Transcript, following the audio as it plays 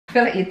I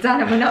feel like you're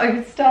done and we're not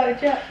even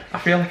started yet. I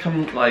feel like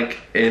I'm like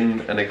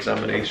in an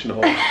examination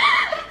hall.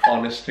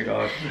 Honest to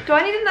God. Do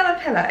I need another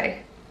pillow?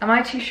 Am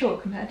I too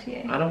short compared to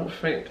you? I don't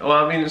think. Well,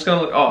 I mean, it's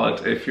gonna look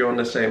odd if you're on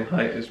the same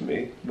height as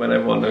me when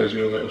everyone knows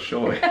you're a little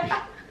short.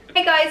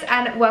 Hey guys,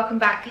 and welcome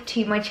back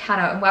to my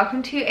channel and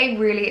welcome to a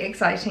really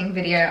exciting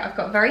video. I've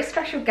got a very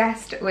special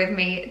guest with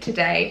me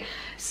today.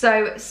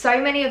 So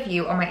many of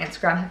you on my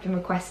Instagram have been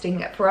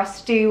requesting for us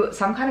to do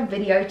some kind of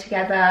video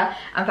together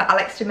and for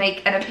Alex to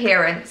make an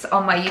appearance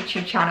on my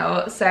YouTube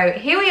channel. So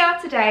here we are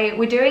today.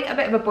 We're doing a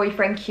bit of a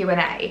boyfriend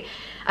Q&A.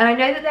 And I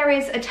know that there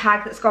is a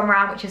tag that's gone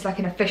around which is like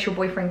an official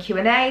boyfriend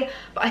Q&A,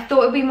 but I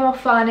thought it would be more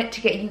fun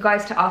to get you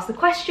guys to ask the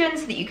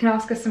questions so that you can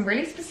ask us some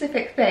really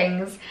specific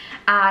things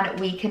and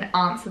we can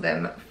answer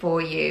them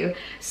for you.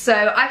 So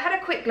I've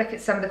had a quick look at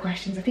some of the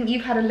questions. I think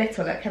you've had a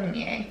little look, haven't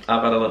you?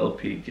 I've had a little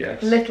peek,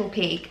 yes. Little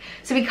peek.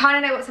 So we kind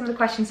of know what some of the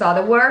questions are.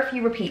 There were a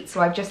few repeats,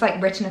 so I've just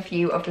like written a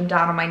few of them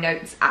down on my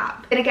notes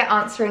app. I'm gonna get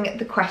answering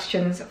the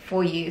questions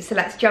for you. So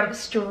let's jump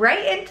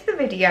straight into the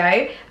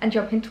video and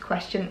jump into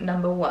question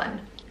number 1.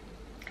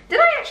 Did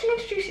I actually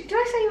introduce you? Did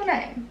I say your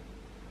name?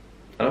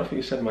 I don't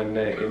think you said my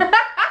name.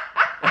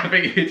 I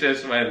think you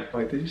just went,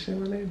 wait, did you say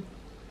my name?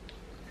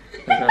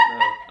 I don't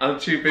know. I'm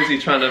too busy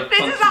trying to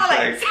This is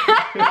Alex.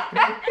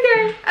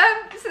 Okay,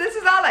 so this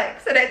is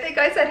Alex. I don't think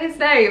I said his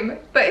name,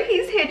 but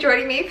he's here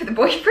joining me for the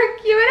boyfriend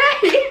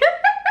Q&A.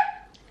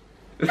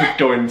 This is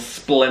going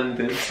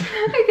splendid.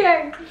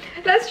 Okay,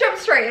 let's jump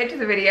straight into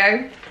the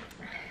video.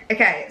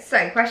 Okay,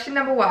 so question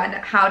number 1,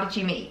 how did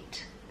you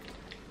meet?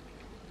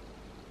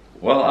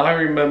 Well, I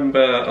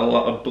remember a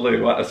lot of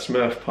blue at a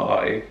Smurf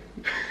party.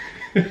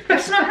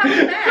 That's not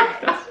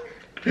how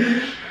we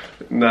met.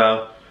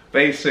 No,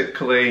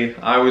 basically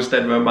I was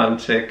dead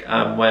romantic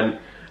and went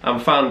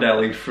and found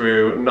Ellie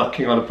through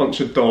knocking on a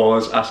bunch of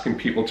doors asking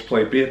people to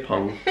play beer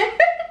pong.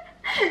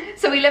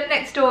 So we lived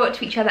next door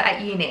to each other at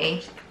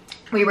uni.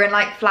 We were in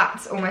like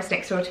flats almost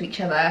next door to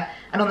each other,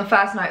 and on the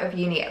first night of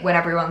uni when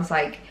everyone's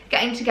like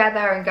getting together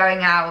and going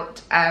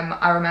out,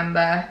 I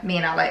remember me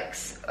and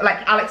Alex,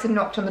 like Alex had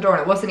knocked on the door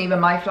and it wasn't even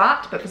my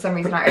flat, but for some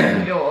reason I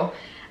opened the door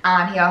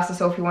and he asked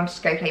us all if we wanted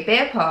to go play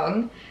beer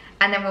pong.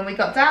 And then when we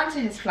got down to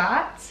his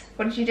flat,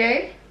 what did you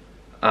do?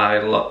 I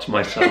locked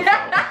myself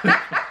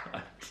out.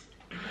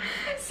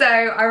 So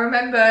I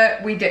remember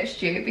we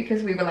ditched you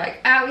because we were like,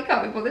 we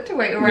can't be bothered to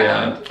wait around.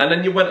 Yeah, and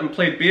then you went and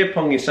played beer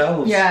pong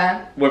yourselves.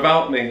 Yeah.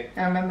 Without me.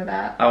 I remember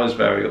that. I was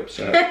very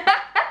upset.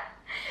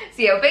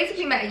 So yeah, we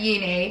basically met at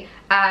uni,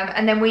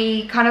 and then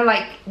we kind of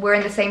like were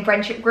in the same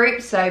friendship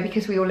group, so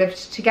because we all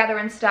lived together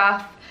and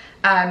stuff,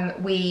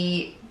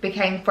 we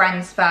became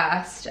friends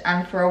first,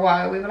 and for a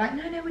while we were like,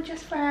 no, we're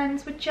just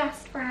friends, and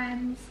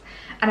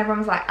everyone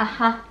was like,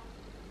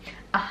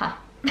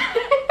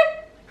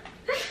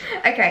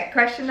 Okay,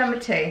 question number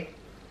 2.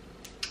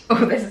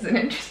 Oh, this is an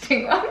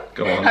interesting one.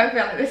 Go on. I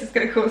feel like this is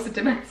going to cause a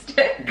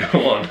domestic.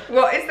 Go on.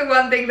 What is the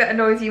one thing that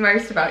annoys you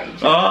most about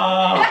each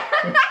other?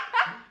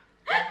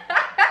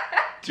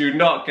 Do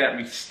not get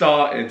me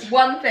started.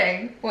 One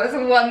thing. What's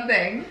the one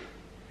thing?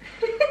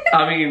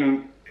 I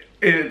mean,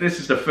 this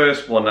is the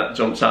first one that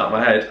jumps out of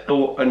my head.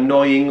 How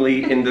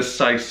annoyingly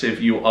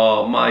indecisive you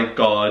are. My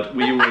God,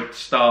 we would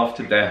starve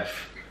to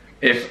death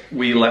if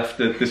we left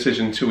the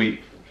decision to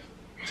eat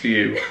to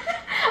you.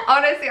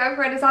 Honestly, I'm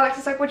friend as Alex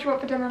is like, what do you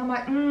want for dinner? And I'm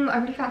like, I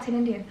really fancy an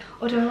Indian.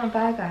 Or do I want a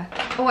burger?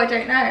 Oh, I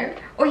don't know.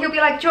 Or he'll be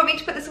like, do you want me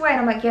to put this away?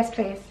 And I'm like, yes,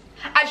 please.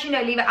 Actually,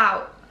 no, leave it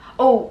out.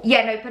 Oh,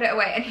 yeah, no, put it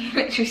away. And he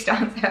literally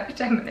stands there for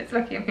 10 minutes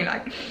looking at me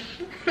like...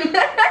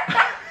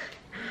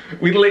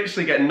 We'd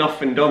literally get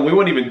nothing done. We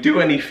wouldn't even do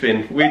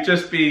anything. We'd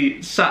just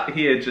be sat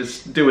here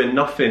just doing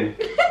nothing.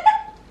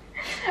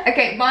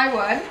 Okay, my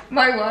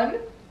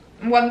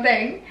one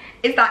thing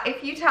is that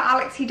if you tell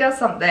Alex he does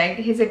something,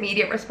 his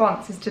immediate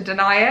response is to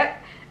deny it.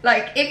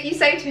 Like, if you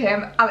say to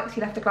him, Alex,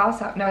 you left the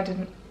glass out. No, I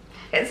didn't.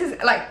 It's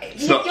just, like...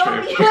 It's not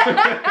true.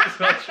 It's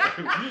not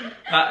true.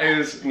 That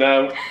is,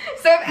 no.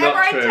 So if ever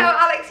I tell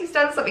Alex he's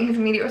done something, his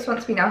immediate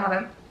response will be, no, I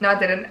haven't. No, I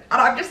didn't. And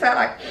I'm just there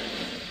like...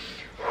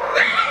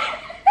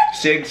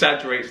 She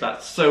exaggerates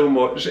that so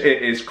much,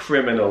 it is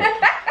criminal.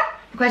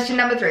 Question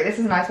number 3. This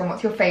is a nice one.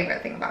 What's your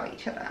favourite thing about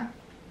each other?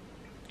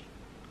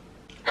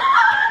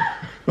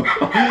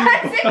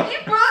 As if you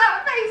pull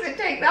that face and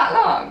take that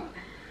long.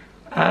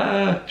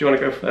 Do you want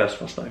to go first?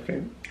 What's I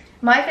think?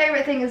 My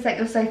favourite thing is that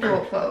you're so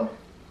thoughtful.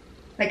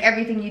 Like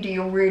everything you do,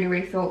 you're really,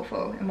 really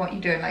thoughtful in what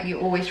you're doing. Like you're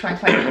always trying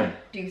to like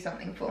do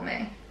something for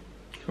me.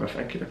 Well,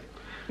 thank you.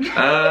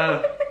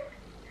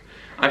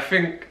 I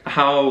think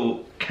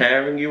how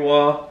caring you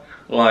are.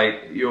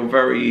 Like you're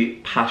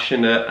very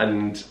passionate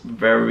and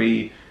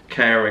very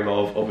caring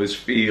of others'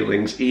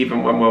 feelings,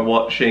 even when we're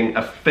watching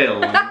a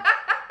film.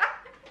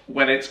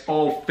 When it's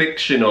all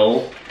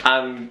fictional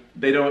and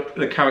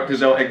the characters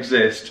don't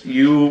exist,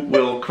 you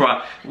will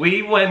cry.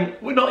 We're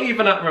not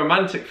even at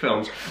romantic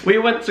films. We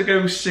went to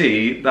go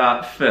see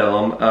that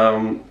film,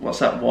 what's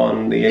that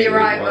one? The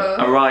Arrival.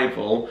 One.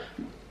 Arrival.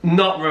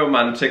 Not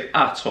romantic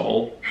at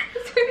all.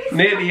 Really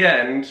Near the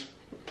end,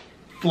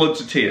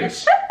 floods of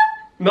tears.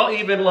 Not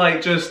even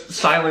like just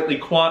silently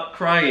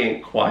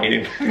crying,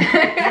 crying,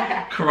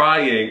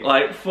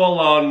 like full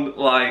on,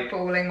 like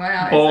bawling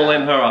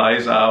her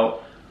eyes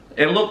out.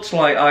 It looked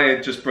like I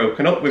had just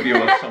broken up with you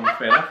or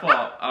something. I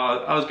thought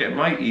I was getting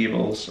right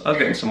evils. I was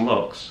getting some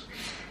looks.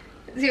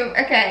 So your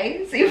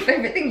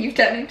favourite thing you've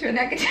turned into a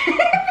negative.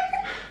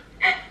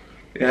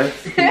 Yeah,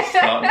 it's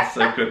starting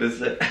so good,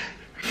 is it?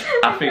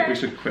 I think we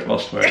should quit while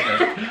swearing.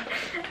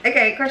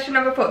 Okay, question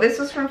number 4. This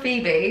was from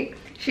Phoebe.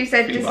 She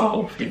said,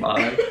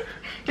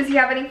 does he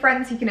have any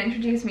friends he can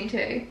introduce me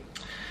to?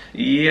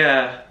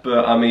 Yeah,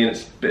 but I mean,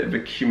 it's a bit of a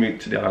commute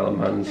to the Isle of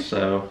Man,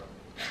 so...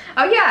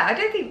 Oh yeah, I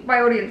don't think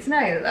my audience know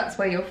that that's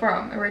where you're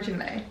from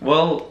originally.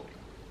 Well,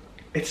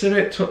 it's a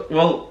bit...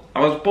 well, I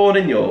was born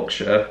in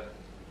Yorkshire.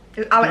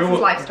 Alex's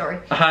life story.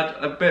 I had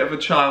a bit of a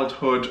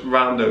childhood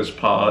round those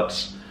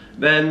parts.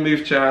 Then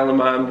moved to Isle of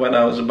Man when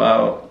I was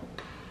about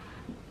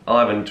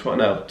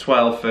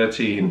 12,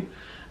 13.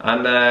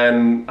 And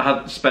then I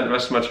had spent the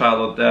rest of my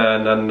childhood there,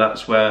 and then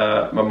that's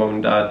where my mum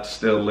and dad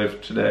still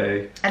live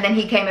today. And then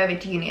he came over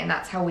to uni, and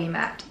that's how we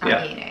met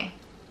at uni.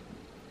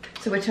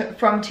 So we're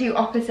from 2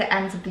 opposite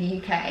ends of the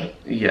UK.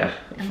 Yeah.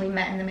 And we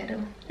met in the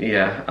middle.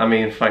 Yeah, I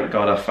mean, thank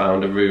God I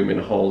found a room in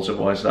Halls,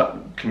 otherwise that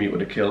commute would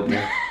have killed me.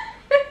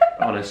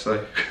 Honestly.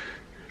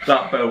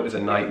 That boat is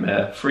a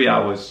nightmare. 3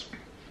 hours.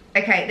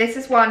 Okay, this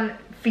is one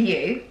for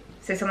you.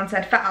 So someone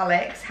said, for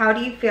Alex, how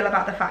do you feel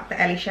about the fact that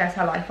Ellie shares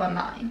her life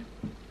online?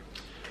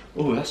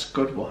 Oh, that's a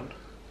good one.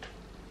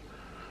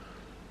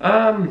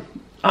 I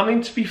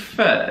mean, to be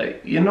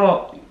fair, you're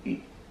not...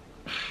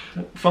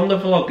 From the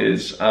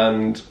vloggers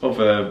and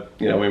other,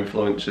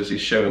 influencers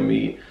he's showing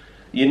me,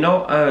 you're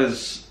not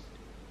as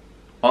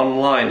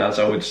online as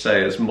I would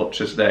say, as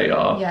much as they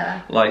are.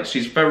 Yeah. Like,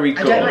 she's very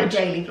good. I don't like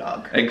daily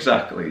vlog.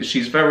 Exactly.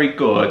 She's very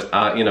good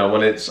at,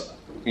 when it's,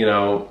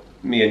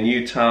 me and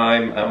you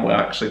time and we're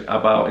actually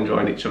about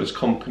enjoying each other's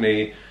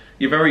company.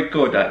 You're very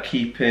good at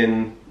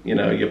keeping,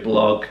 your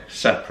blog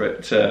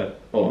separate to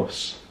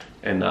us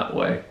in that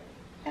way.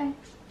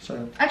 Thanks.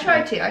 So I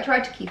try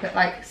to keep it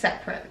like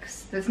separate,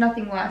 because there's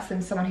nothing worse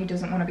than someone who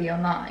doesn't want to be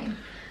online.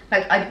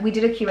 Like we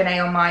did a Q&A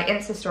on my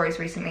Insta stories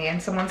recently, and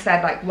someone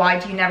said, like, why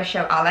do you never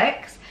show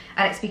Alex?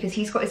 And it's because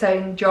he's got his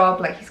own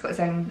job, like he's got his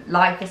own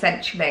life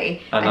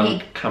essentially. And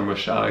I'm camera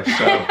shy,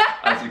 so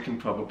as you can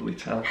probably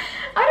tell.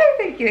 I don't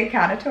think you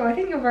can at all. I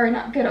think you're very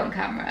not good on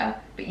camera,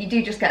 but you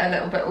do just get a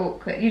little bit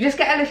awkward. You just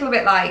get a little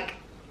bit like,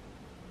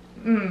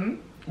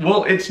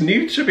 Well, it's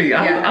new to me.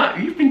 Yeah.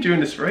 You've been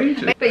doing this for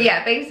ages. But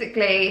yeah,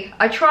 basically,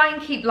 I try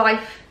and keep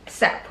life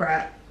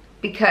separate,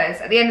 because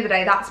at the end of the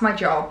day, that's my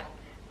job,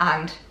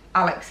 and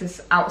Alex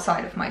is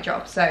outside of my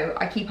job. So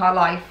I keep our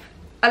life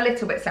a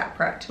little bit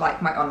separate to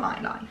like my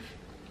online life.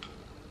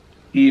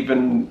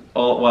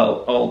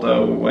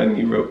 Although when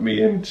you wrote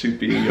me in to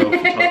be your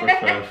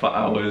photographer for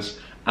hours,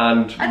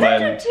 and I don't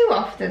do it too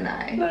often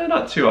though. No,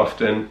 not too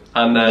often.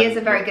 And then he is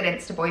a very good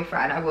Insta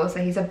boyfriend, I will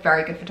say. He's a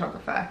very good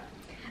photographer.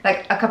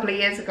 Like a couple of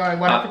years ago, I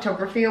won a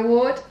photography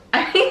award.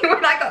 When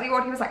I got the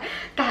award, he was like,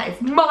 "That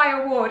is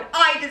my award.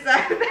 I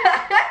deserve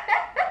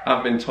that."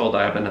 I've been told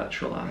I have a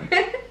natural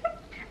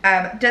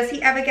eye. Does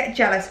he ever get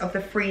jealous of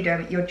the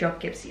freedom your job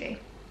gives you?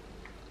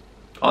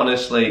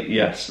 Honestly,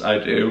 yes, I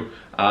do.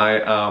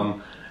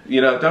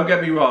 Don't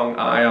get me wrong,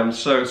 I am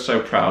so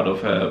proud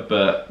of her,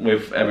 but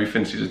with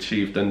everything she's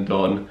achieved and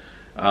done.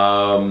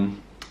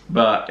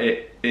 But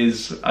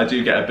I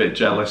do get a bit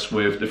jealous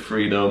with the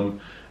freedom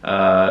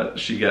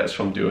she gets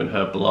from doing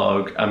her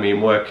blog. I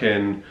mean,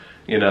 working,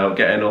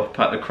 getting up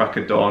at the crack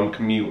of dawn,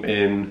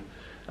 commuting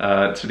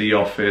to the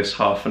office,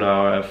 half an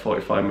hour,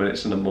 45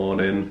 minutes in the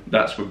morning,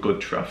 that's with good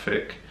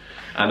traffic.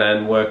 And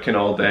then working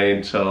all day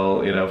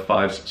until,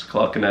 5, 6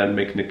 o'clock, and then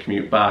making the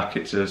commute back.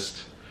 It's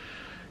just,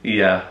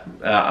 yeah,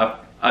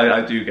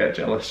 I do get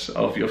jealous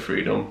of your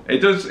freedom. It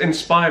does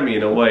inspire me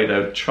in a way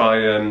to try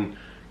and,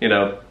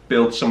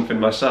 build something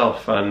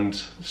myself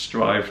and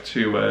strive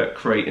to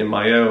create in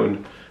my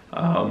own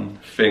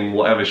thing,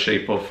 whatever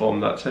shape or form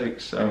that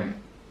takes. So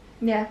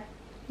yeah.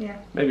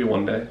 Maybe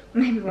one day.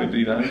 Maybe one. It'd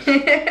be nice.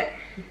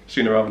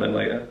 Sooner rather than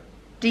later.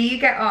 Do you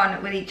get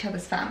on with each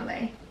other's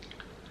family?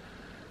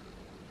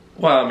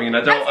 Well, I mean,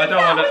 I don't want to.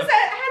 That was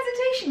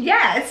a hesitation.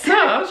 Yes.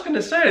 No, I was going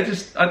to say,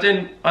 I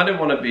didn't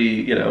want to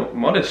be,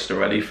 modest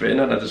or anything,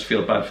 and I just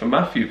feel bad for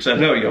Matthew because I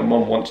know your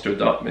mum wants to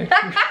adopt me.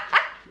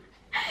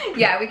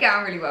 Yeah, we get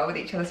on really well with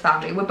each other's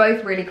family. We're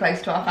both really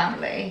close to our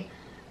family,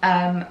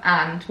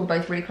 and we're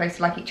both really close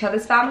to like each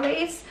other's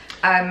families.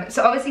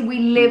 So obviously we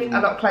live a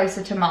lot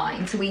closer to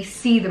mine, so we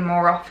see them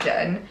more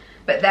often.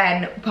 But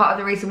then part of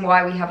the reason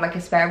why we have like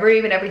a spare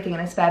room and everything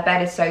and a spare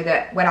bed is so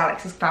that when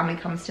Alex's family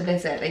comes to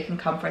visit, they can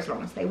come for as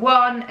long as they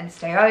want and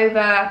stay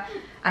over,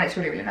 and it's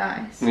really, really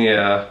nice.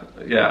 Yeah,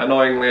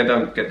 annoyingly I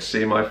don't get to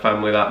see my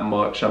family that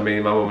much. I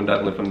mean, my mum and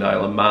dad live on the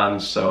Isle of Man,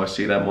 so I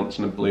see them once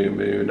in a blue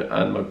moon,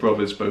 and my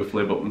brothers both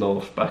live up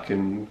north back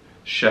in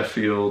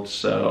Sheffield,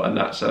 and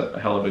that's a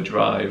hell of a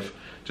drive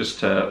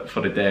just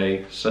for the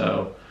day.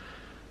 So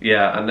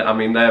yeah, and I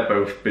mean, they're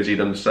both busy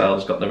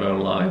themselves, got their own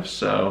lives,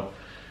 so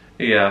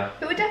yeah.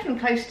 But we're definitely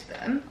close to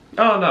them.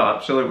 Oh no,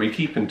 absolutely.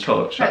 Keep in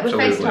touch. Like we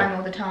absolutely. FaceTime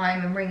all the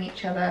time and ring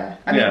each other.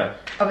 I mean,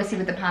 obviously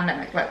with the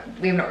pandemic, like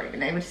we've not really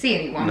been able to see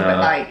anyone, but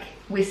like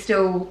we're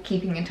still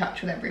keeping in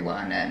touch with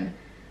everyone, and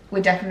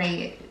we're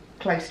definitely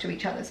close to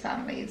each other's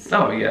families.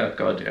 Oh yeah,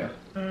 God yeah.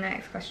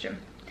 Next question.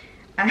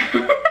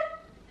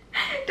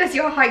 Does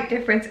your height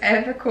difference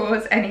ever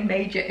cause any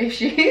major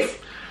issues?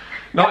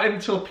 Not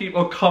until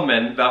people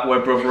comment that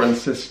we're brother and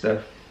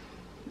sister.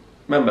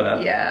 Remember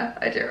that? Yeah,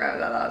 I do remember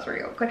that. That was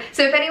really awkward.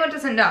 So if anyone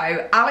doesn't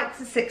know,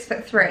 Alex is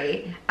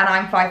 6'3" and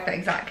I'm 5 foot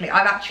exactly.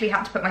 I've actually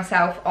had to put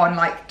myself on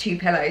like 2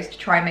 pillows to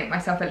try and make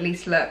myself at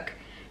least look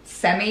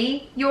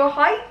semi your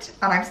height,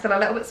 and I'm still a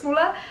little bit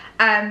smaller.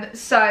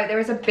 So there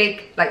is a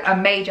big, like a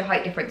major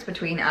height difference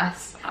between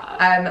us,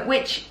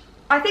 which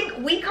I think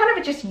we kind of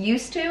are just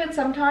used to, and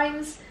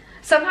sometimes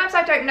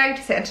I don't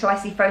notice it until I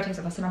see photos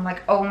of us and I'm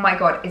like, oh my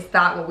God, is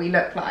that what we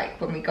look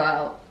like when we go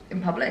out in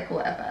public or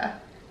whatever?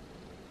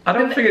 I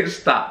don't think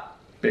it's that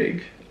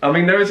big. I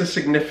mean, there is a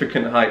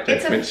significant height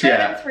difference. It's a foot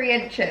and 3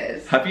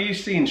 inches. Have you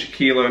seen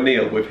Shaquille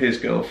O'Neal with his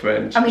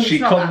girlfriend? I mean, she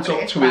comes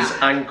up to his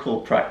bad. ankle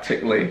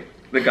practically.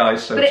 The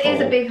guy's so tall. But it is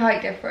a big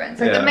height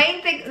difference. Like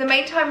the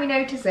main time we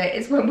notice it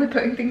is when we're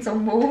putting things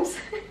on walls,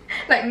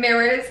 like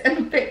mirrors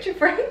and picture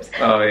frames.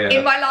 Oh yeah.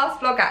 In my last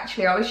vlog,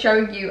 actually, I was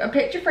showing you a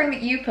picture frame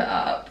that you put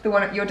up, the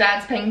one of your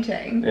dad's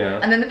painting,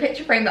 and then the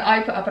picture frame that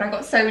I put up, and I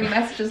got so many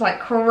messages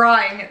like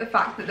crying at the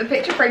fact that the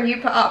picture frame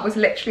you put up was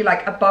literally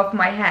like above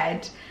my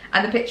head,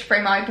 and the picture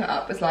frame I put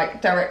up was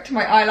like direct to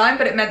my eye line,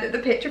 but it meant that the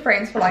picture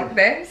frames were like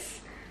this.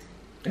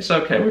 It's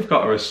okay, we've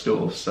got her a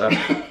stool, so.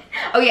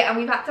 Oh yeah, and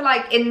we've had to,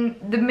 like, in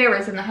the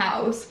mirrors in the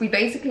house, we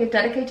basically have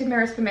dedicated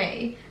mirrors for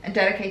me and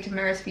dedicated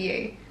mirrors for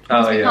you.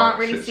 Because we can't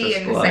really see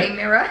in the same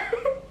mirror.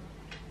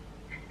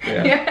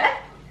 Yeah.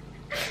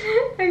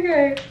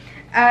 Okay.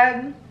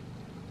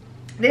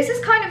 This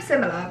is kind of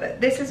similar, but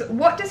this is,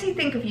 what does he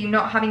think of you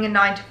not having a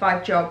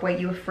 9-to-5 job where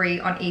you are free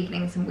on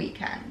evenings and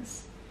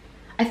weekends?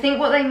 I think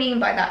what they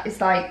mean by that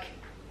is, like,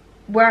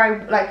 where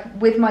I,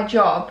 like, with my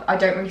job, I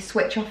don't really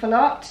switch off a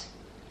lot.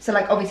 So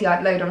like obviously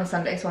I'd load on a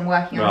Sunday, so I'm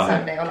working on a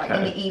Sunday, or like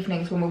in the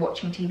evenings when we're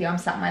watching TV, I'm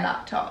sat on my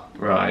laptop.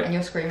 Right. And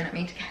you're screaming at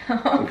me to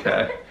get off.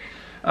 Okay.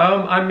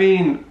 I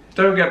mean,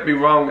 don't get me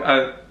wrong,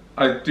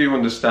 I do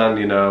understand,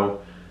 you know,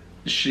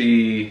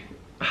 it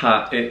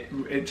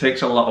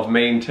takes a lot of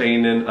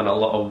maintaining and a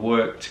lot of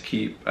work to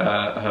keep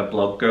her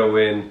blog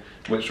going,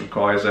 which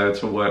requires her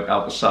to work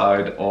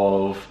outside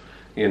of,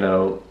 you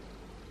know,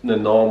 the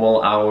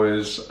normal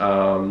hours.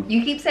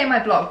 You keep saying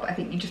my blog, but I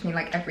think you just mean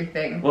like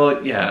everything.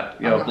 Well, yeah,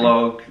 your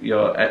blog,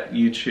 your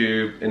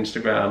YouTube,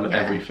 Instagram,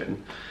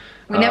 everything.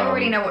 We never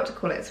really know what to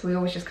call it, so we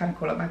always just kind of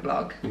call it my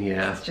blog.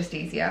 Yeah. It's just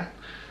easier.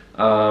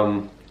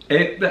 I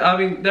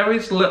mean, there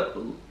is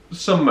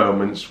some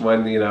moments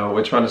when, you know,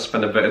 we're trying to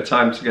spend a bit of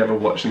time together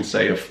watching,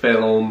 say, a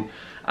film,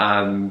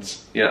 and,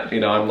 you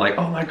know, I'm like,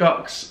 oh my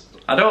God,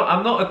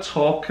 I'm not a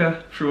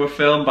talker through a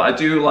film, but I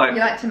do like... You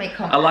like to make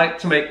comments. I like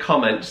to make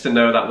comments to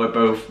know that we're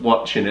both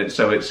watching it,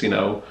 so it's, you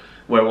know,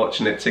 we're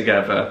watching it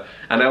together.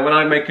 And then when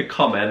I make a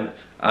comment,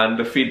 and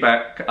the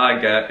feedback I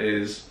get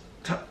is...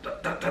 Tap,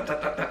 tap, tap, tap,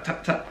 tap, tap,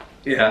 tap, tap.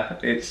 Yeah,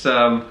 it's...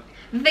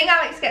 The thing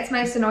Alex gets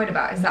most annoyed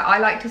about is that I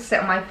like to sit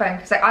on my phone,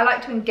 because like, I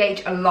like to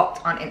engage a lot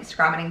on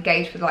Instagram and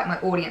engage with like my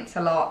audience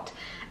a lot.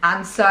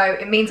 And so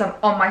it means I'm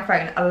on my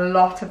phone a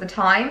lot of the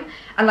time.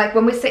 And like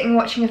when we're sitting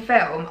watching a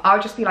film,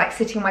 I'll just be like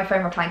sitting on my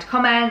phone replying to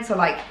comments or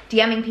like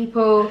DMing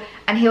people,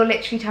 and he'll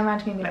literally turn around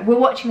to me and be like, we're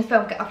watching the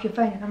film, get off your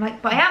phone. And I'm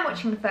like, but I am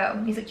watching the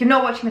film. He's like, you're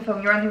not watching the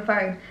film, you're on your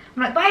phone.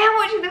 I'm like, but I am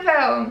watching the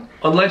film.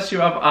 Unless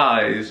you have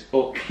eyes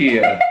up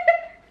here.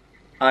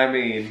 I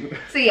mean.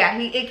 So yeah,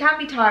 it can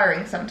be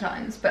tiring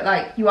sometimes, but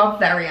like you are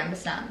very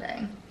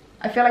understanding.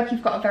 I feel like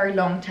you've got a very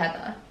long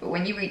tether, but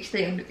when you reach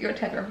the end of your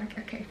tether, I'm like,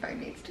 okay, phone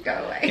needs to go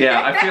away.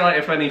 Yeah, I feel like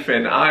if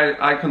anything,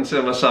 I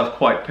consider myself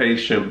quite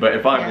patient, but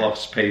if I've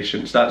lost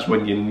patience, that's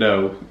when you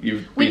know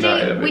you've been at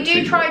it a bit We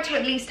do try to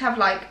at least have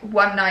like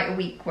one night a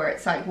week where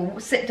it's like, we'll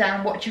sit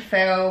down, watch a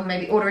film,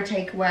 maybe order a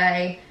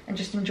takeaway, and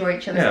just enjoy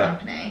each other's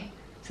company,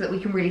 so that we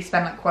can really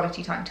spend like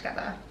quality time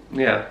together.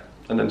 Yeah,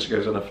 and then she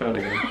goes on her phone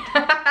again.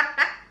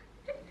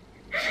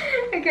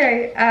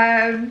 Okay,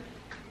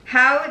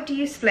 how do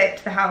you split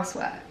the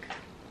housework?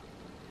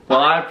 Well,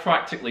 I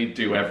practically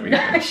do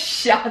everything.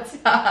 Shut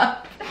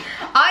up.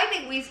 I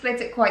think we split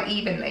it quite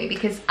evenly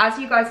because, as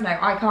you guys know,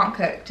 I can't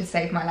cook to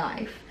save my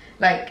life.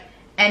 Like,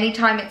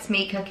 anytime it's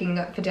me cooking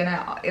for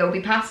dinner, it'll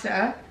be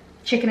pasta,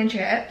 chicken and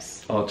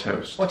chips. Or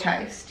toast. Or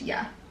toast,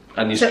 yeah.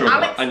 And you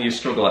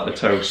struggle at the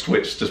toast,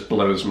 which just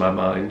blows my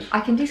mind.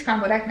 I can do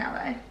scrambled egg now,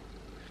 though.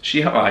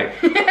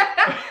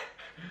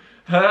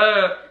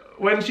 Right.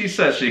 When she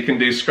says she can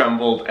do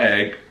scrambled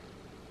egg,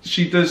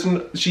 she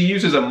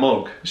uses a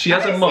mug. She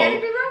has a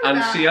mug,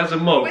 and she has a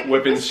mug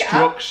with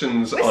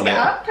instructions on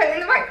it. Put it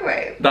in the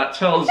microwave. That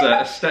tells her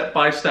a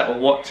step-by-step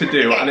of what to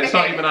do, and it's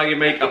not even how you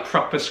make a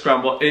proper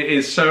scramble. It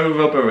is so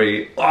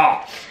rubbery.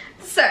 Oh.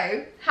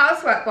 So,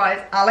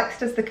 housework-wise, Alex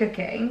does the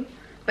cooking,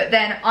 but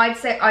then I'd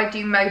say I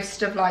do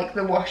most of like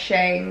the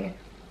washing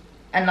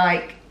and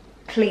like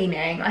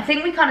cleaning. I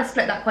think we kind of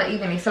split that quite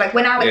evenly. So like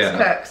when Alex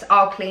cooks,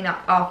 I'll clean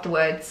up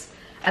afterwards,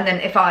 and then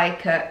if I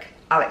cook,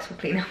 Alex will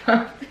clean up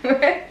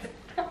afterwards.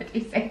 How would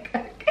you say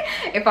cook?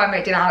 If I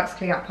make dinner, Alex will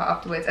clean up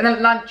afterwards. And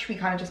then lunch, we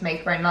kind of just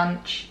make our own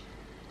lunch.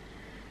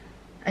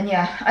 And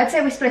yeah, I'd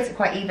say we split it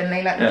quite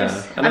evenly. Like we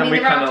just, I mean,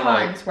 there are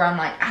times where I'm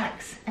like,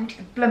 Alex, empty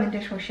the blooming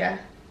dishwasher.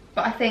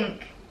 But I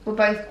think we're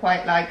both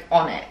quite like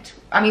on it.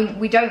 I mean,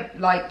 we don't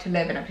like to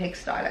live in a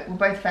pigsty. Like we're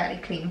both fairly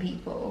clean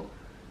people.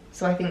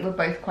 So I think we're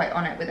both quite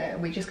on it with it.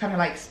 We just kind of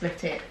like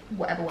split it,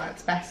 whatever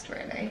works best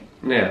really.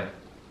 Yeah.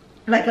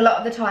 Like a lot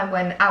of the time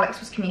when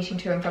Alex was commuting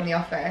to and from the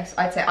office,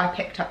 I'd say I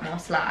picked up more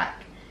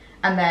slack.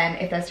 And then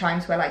if there's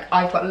times where like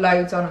I've got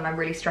loads on and I'm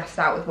really stressed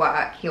out with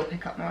work, he'll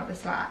pick up more of the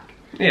slack.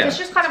 Yeah, so it's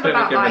just kind of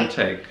about give like, and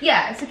take.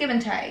 Yeah, it's a give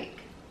and take.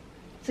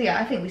 So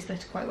yeah, I think we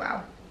split it quite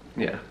well.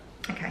 Yeah.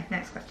 Okay,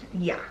 next question.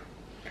 Yeah.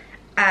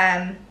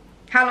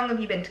 How long have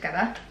you been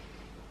together?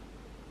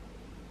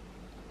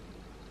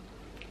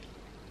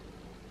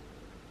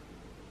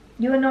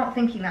 You are not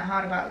thinking that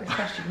hard about this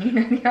question. You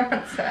know the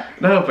answer.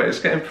 No, but it's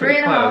getting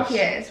pretty close. 3.5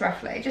 years,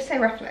 roughly. Just say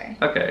roughly.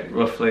 Okay,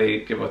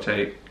 roughly, give or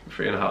take,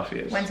 3.5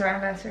 years. When's our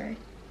anniversary?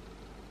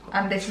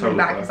 And this is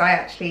back because I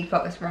actually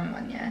got this wrong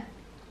one year.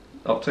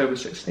 October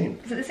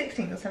 16th. Is it the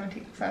 16th or 17th?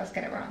 Because I always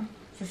get it wrong.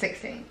 It's the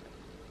 16th.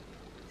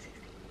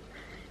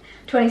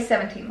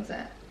 2017 was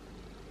it?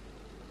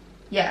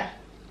 Yeah,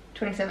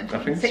 2017.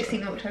 I think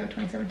 16th so. of October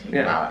 2017.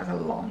 Yeah. Wow, that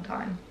was a long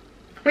time.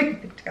 We've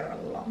been together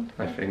a long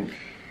time. I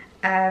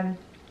think.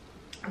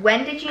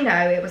 When did you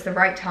know it was the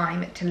right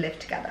time to live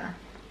together?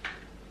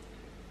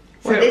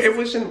 So Well, it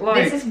wasn't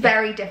like... This is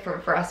very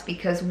different for us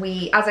because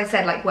we, as I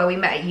said, like where we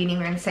met at uni, we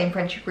were in the same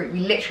friendship group. We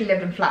literally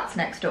lived in flats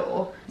next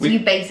door. So you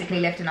basically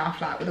lived in our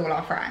flat with all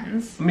our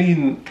friends. I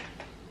mean...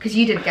 Because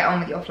you didn't get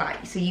on with your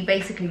flat, so you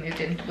basically moved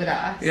in with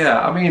us. Yeah,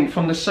 I mean,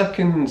 from the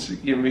second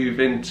you move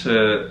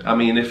into... I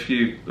mean, if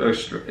you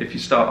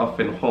start off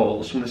in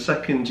halls, from the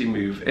second you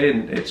move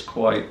in, it's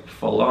quite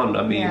full on.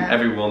 I mean,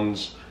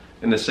 everyone's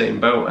in the same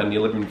boat and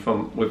you're living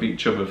with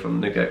each other from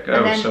the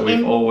get-go. So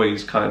we've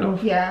always kind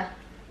of...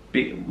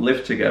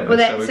 lived together, well,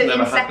 then, so we've so never in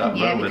had second that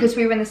year, moment. because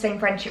we were in the same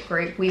friendship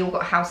group, we all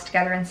got a house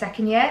together in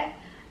second year,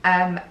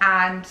 and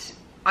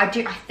I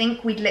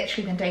think we'd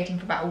literally been dating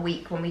for about a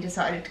week when we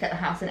decided to get the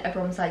house, and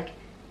everyone was like,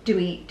 do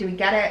we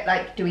get it?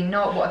 Like, do we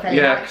not? What if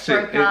anyone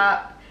broke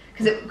up?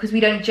 Because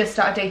we'd only just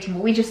started dating,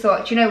 but we just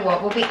thought, do you know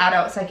what? We'll be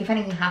adults. Like, if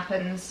anything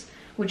happens,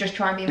 we'll just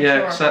try and be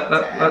mature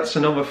about it. That's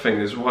another thing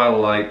as well.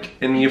 Like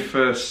in your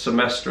first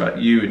semester at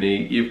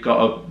uni, you've got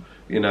to,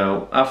 you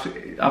know,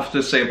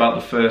 after say about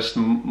the first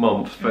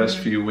month, first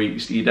few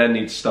weeks, you then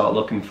need to start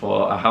looking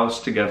for a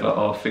house together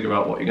or figure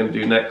out what you're going to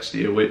do next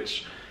year,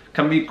 which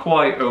can be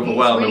quite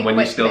overwhelming really when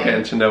you're still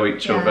getting to know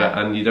each other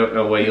and you don't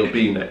know where you'll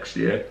be next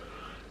year,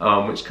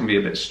 which can be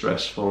a bit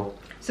stressful.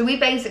 So we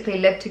basically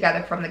lived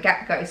together from the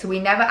get-go, so we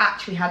never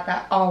actually had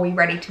that, are we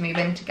ready to move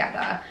in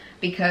together?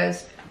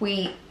 Because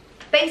we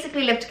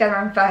basically lived together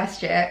in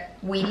first year,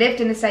 we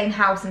lived in the same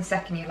house in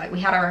second year, like we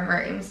had our own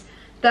rooms.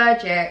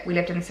 Third year, we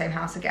lived in the same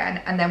house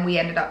again, and then we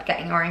ended up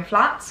getting our own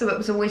flat. So it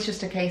was always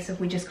just a case of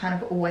we just kind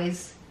of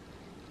always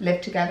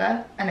lived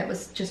together, and it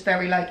was just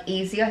very like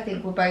easy. I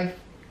think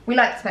we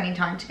like spending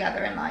time together,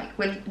 and like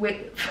we're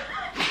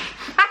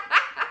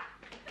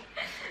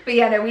but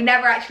yeah, no, we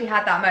never actually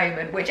had that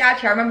moment, which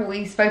actually I remember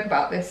we spoke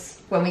about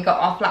this when we got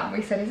our flat, and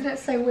we said, isn't it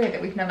so weird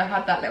that we've never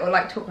had that little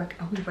like talk like,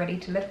 are we ready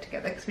to live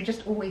together? Because we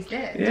just always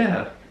did.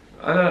 Yeah,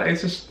 I know,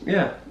 it's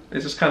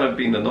just kind of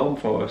been the norm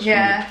for us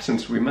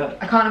since we met.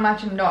 I can't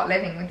imagine not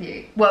living with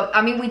you. Well,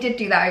 I mean, we did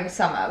do that over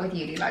summer with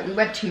you. Like, we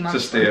went 2 months.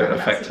 Just the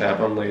effect to have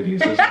on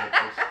ladies, isn't it?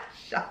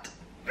 Shut.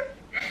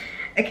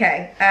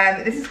 Okay,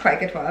 this is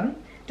quite a good one.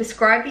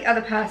 Describe the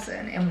other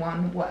person in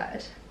one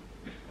word.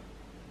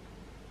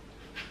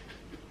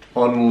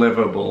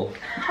 Unlivable.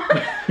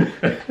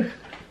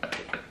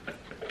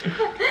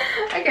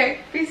 Okay,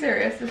 be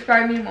serious.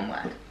 Describe me in one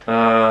word.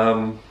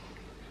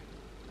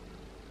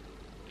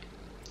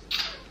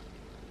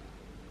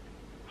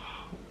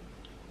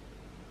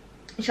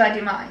 Shall I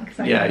do mine?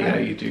 Yeah,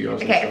 you do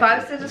yours. Okay, if I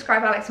was to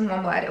describe Alex in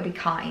one word, it would be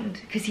kind.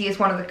 Because he is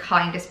one of the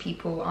kindest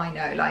people I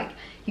know. Like,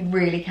 he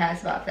really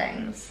cares about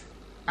things.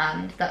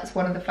 And that's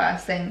one of the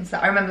first things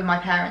that I remember my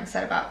parents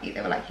said about you.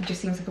 They were like, he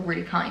just seems like a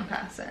really kind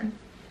person.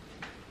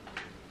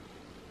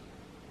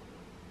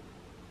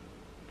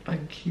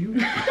 Thank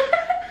you.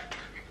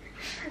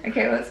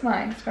 Okay, what's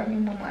mine? Describe me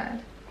in one word.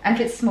 And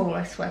if it's small,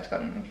 I swear to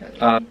God, I'm going to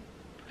kill you.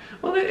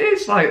 Well, it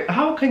is like,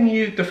 how can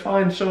you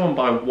define someone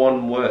by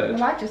one word?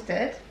 Well, I just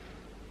did.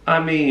 I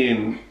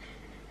mean,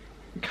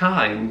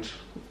 kind.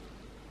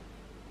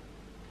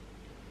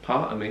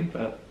 Part of me,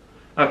 but...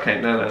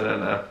 Okay,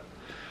 no.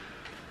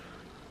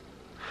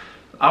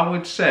 I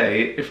would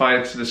say, if I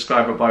had to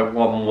describe it by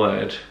one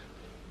word,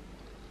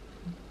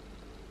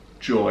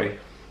 joy.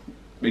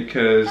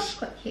 Because... That's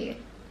quite cute.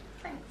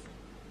 Thanks.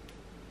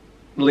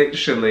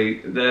 Literally,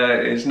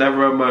 there is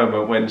never a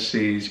moment when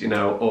she's, you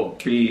know,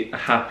 upbeat,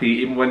 happy.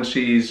 Even when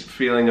she's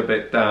feeling a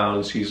bit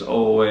down, she's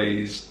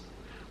always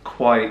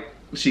quite...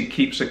 She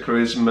keeps her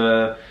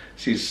charisma,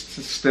 she's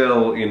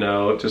still, you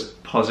know,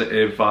 just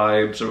positive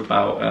vibes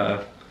about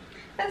her.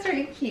 That's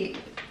really cute.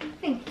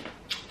 Thank you.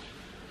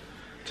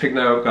 Take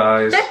note,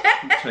 guys.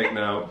 Take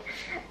note.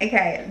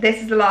 Okay,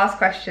 this is the last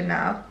question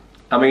now.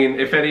 I mean,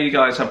 if any of you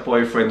guys have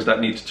boyfriends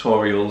that need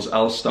tutorials,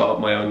 I'll start up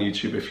my own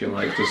YouTube if you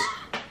like. Just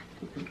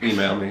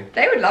email me.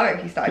 They would love it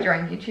if you started your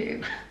own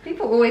YouTube.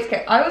 People always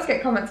get, I always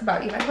get comments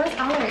about you like, where's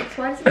Alex?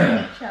 Why does he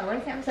have a show? Why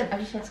does he have a I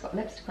just realised I've got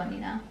lipstick on you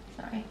now.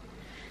 Sorry.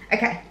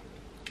 Okay,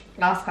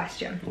 last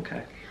question.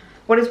 Okay.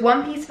 What is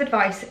one piece of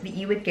advice that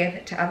you would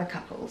give to other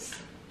couples?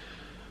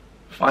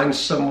 Find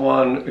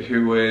someone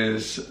who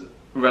is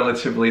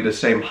relatively the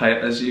same height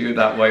as you.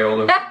 That way all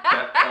the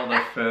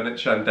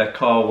furniture and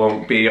decor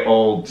won't be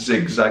all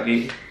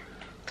zigzaggy.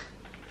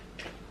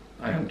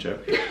 I am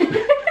joking.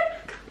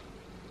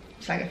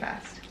 Shall I go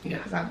first? Yeah.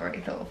 Because I've already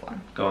thought of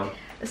one. Go on.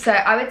 So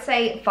I would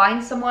say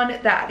find someone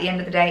that at the end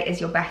of the day is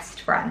your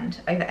best friend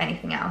over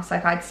anything else.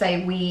 Like I'd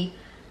say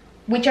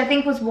which I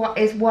think was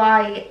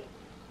why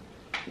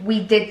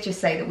we did just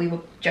say that we were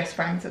just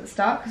friends at the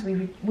start,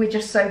 because we're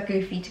just so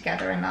goofy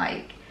together and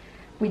like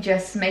we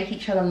just make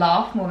each other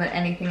laugh more than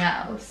anything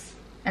else.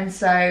 And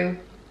so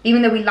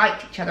even though we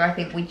liked each other, I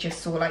think we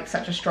just saw like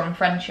such a strong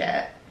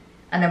friendship,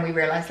 and then we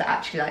realised that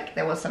actually like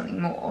there was something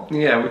more.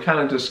 Yeah, we kind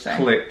of just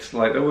clicked.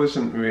 Like there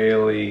wasn't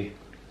really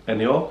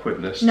any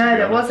awkwardness. No,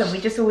 there wasn't. We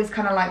just always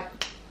kind of like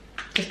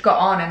just got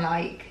on and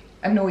like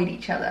annoyed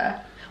each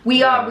other.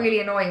 We are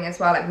really annoying as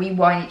well. Like we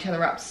wind each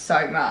other up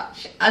so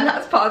much, and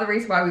that's part of the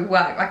reason why we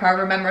work. Like I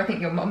remember, I think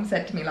your mum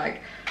said to me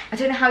like, I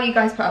don't know how you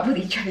guys put up with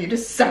each other, you're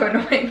just so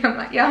annoying. I'm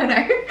like, yeah, I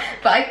know.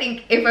 But I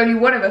think if only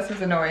one of us was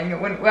annoying,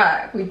 it wouldn't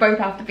work. We both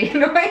have to be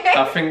annoying.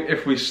 I think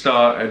if we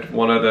started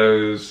one of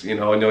those, you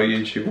know, on your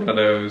YouTube, one of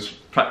those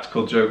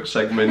practical joke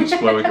segments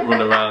where we could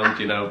run around,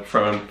 you know,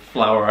 throwing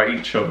flour at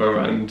each other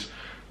and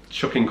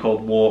chucking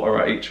cold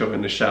water at each other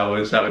in the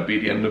showers, that would be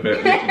the end of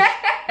it.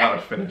 That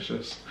would finish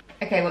us.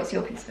 Okay, what's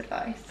your piece of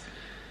advice?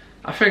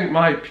 I think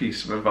my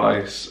piece of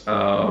advice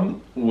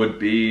would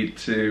be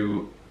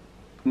to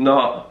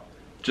not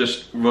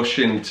just rush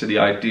into the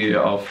idea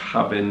of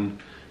having,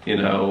 you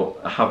know,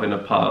 having a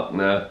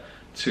partner,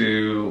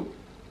 to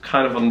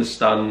kind of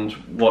understand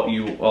what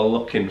you are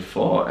looking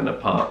for in a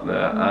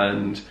partner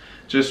and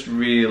just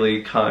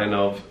really kind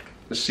of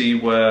see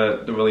where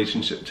the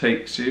relationship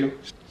takes you.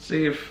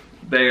 See if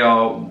they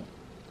are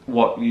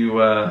what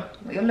you're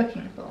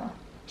looking for.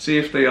 See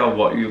if they are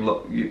what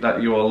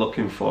that you are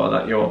looking for,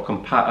 that you're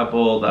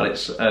compatible, that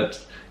it's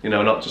you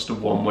know, not just a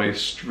one-way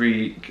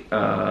street.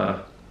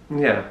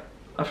 Yeah,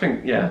 I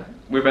think, yeah,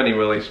 with any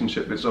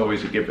relationship it's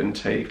always a give and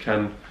take,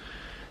 and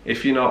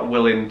if you're not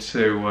willing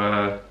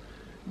to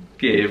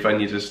give and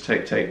you just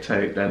take,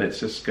 then it's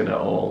just gonna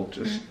all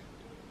just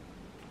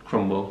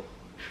crumble.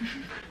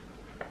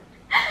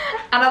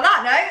 And on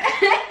that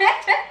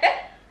note,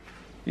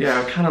 yeah,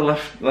 I kind of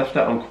left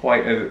that on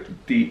quite a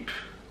deep.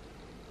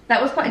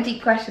 That was quite a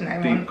deep question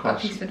though. Deep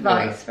question, a piece of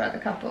advice for other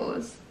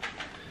couples.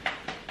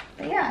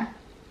 But yeah,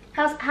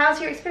 how's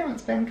your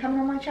experience been coming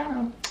on my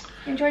channel?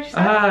 You enjoyed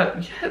yourself?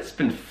 Yeah, it's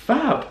been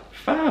fab.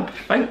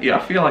 Thank you. I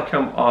feel like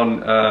I'm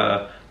on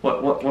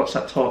what's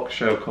that talk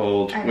show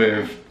called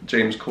with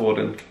James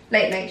Corden?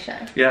 Late Late Show.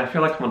 Yeah, I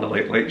feel like I'm on the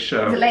Late Late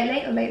Show. Is it Late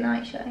Late or Late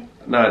Night Show?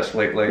 No, it's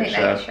Late Late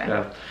Show.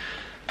 Yeah.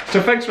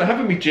 So thanks for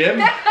having me,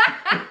 Jim.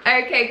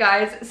 Okay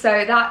guys,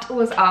 so that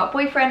was our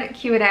boyfriend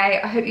Q&A.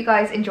 I hope you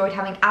guys enjoyed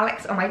having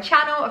Alex on my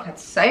channel. I've had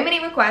so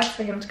many requests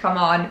for him to come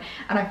on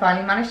and I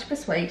finally managed to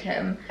persuade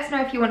him. Let us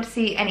know if you want to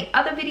see any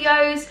other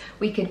videos.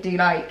 We could do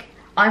like,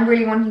 I'm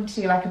really wanting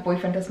to do like a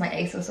boyfriend does my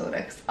ASOS order,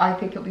 because I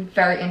think it'll be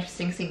very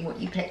interesting seeing what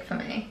you pick for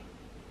me.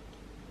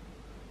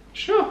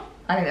 Sure.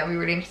 I think that'll be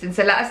really interesting.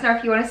 So let us know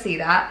if you want to see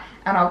that,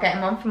 and I'll get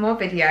him on for more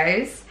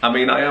videos. I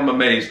mean, I am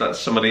amazed that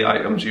some of the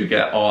items you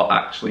get are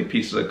actually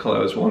pieces of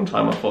clothes. One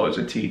time I thought it was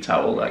a tea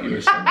towel that you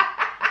were sending.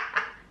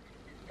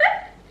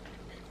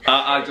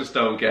 I just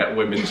don't get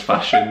women's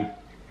fashion,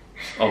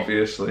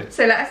 obviously.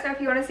 So let us know if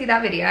you want to see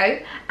that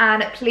video,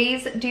 and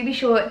please do be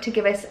sure to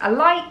give us a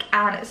like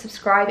and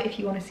subscribe if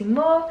you want to see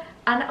more,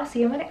 and I'll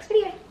see you in my next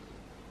video.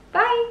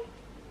 Bye!